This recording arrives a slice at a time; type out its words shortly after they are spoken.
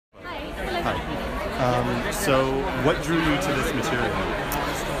So, what drew you to this material?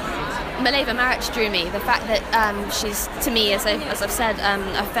 Mileva Maric drew me. The fact that she's, to me, as I've said,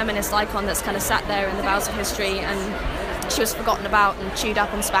 a feminist icon that's kind of sat there in the bowels of history, and she was forgotten about and chewed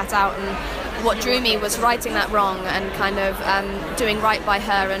up and spat out. And what drew me was righting that wrong and kind of doing right by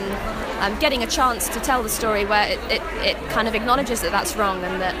her and getting a chance to tell the story where it kind of acknowledges that that's wrong,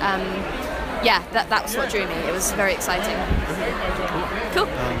 and that that was what drew me. It was very exciting. Cool.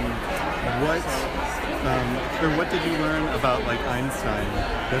 What did you learn about Einstein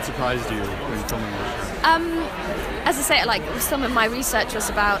that surprised you when filming this show? As I say, some of my research was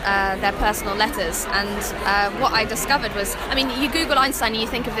about their personal letters, and what I discovered was, you Google Einstein and you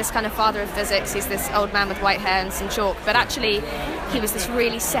think of this kind of father of physics. He's this old man with white hair and some chalk, but actually he was this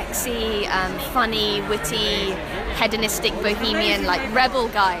really sexy, funny, witty, hedonistic, bohemian, rebel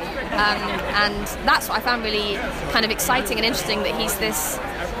guy, and that's what I found really kind of exciting and interesting, that he's this.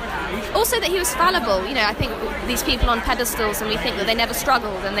 Also that he was fallible. I think these people on pedestals, and we think that they never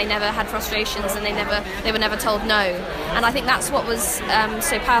struggled and they never had frustrations and they were never told no. And I think that's what was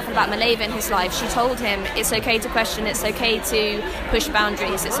so powerful about Mileva in his life. She told him it's okay to question, it's okay to push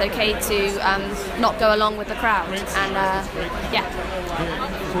boundaries, it's okay to not go along with the crowd. And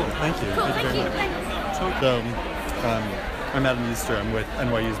Cool, thank you. Cool, thank you. So, I'm Adam Easter. I'm with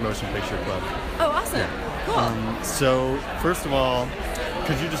NYU's Motion Picture Club. Oh, awesome. Yeah. Cool. So, first of all,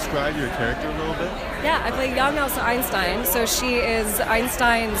 could you describe your character a little bit? Yeah, I play young Elsa Einstein, so she is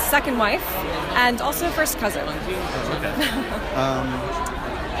Einstein's second wife and also first cousin. Okay.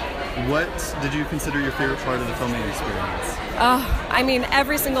 What did you consider your favorite part of the filming experience?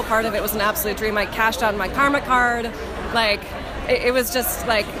 Every single part of it was an absolute dream. I cashed out my karma card. It was just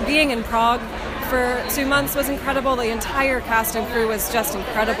being in Prague for 2 months was incredible. The entire cast and crew was just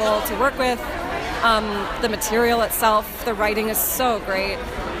incredible to work with. The material itself, the writing is so great.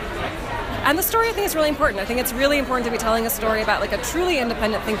 And the story, I think, is really important. I think it's really important to be telling a story about a truly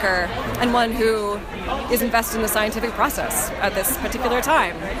independent thinker and one who is invested in the scientific process at this particular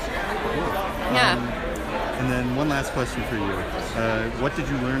time. Yeah. And then one last question for you. What did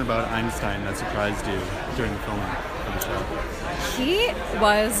you learn about Einstein that surprised you during the filming of the show? He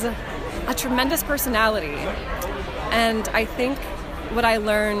was a tremendous personality. And I think what I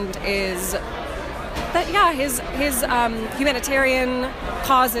learned is that his humanitarian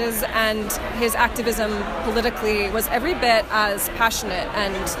causes and his activism politically was every bit as passionate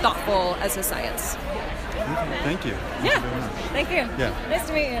and thoughtful as his science. Thank you. Thank you. Yeah. Nice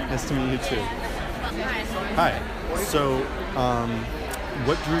to meet you. Nice to meet you too. Hi. So,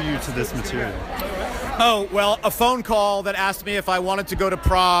 what drew you to this material? Oh, well, a phone call that asked me if I wanted to go to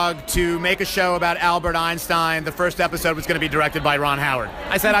Prague to make a show about Albert Einstein. The first episode was going to be directed by Ron Howard.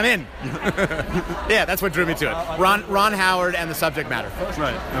 I said, I'm in. Yeah, that's what drew me to it. Ron Howard and the subject matter.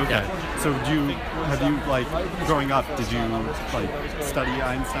 Right, okay. Yeah. So growing up, did you study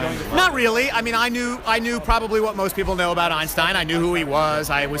Einstein? Not really. I knew probably what most people know about Einstein. I knew who he was.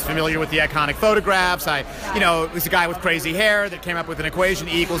 I was familiar with the iconic photographs. It was a guy with crazy hair that came up with an equation,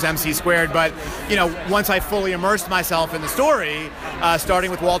 E equals MC squared. But, once I fully immersed myself in the story,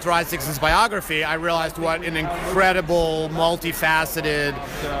 starting with Walter Isaacson's biography, I realized what an incredible, multifaceted,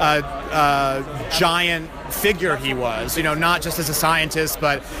 giant figure he was. Not just as a scientist,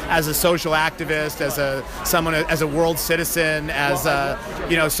 but as a social activist, as a world citizen, as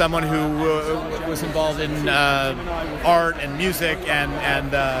someone who was involved in art and music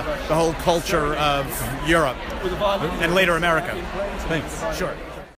and the whole culture of Europe and later America. Thanks. Sure.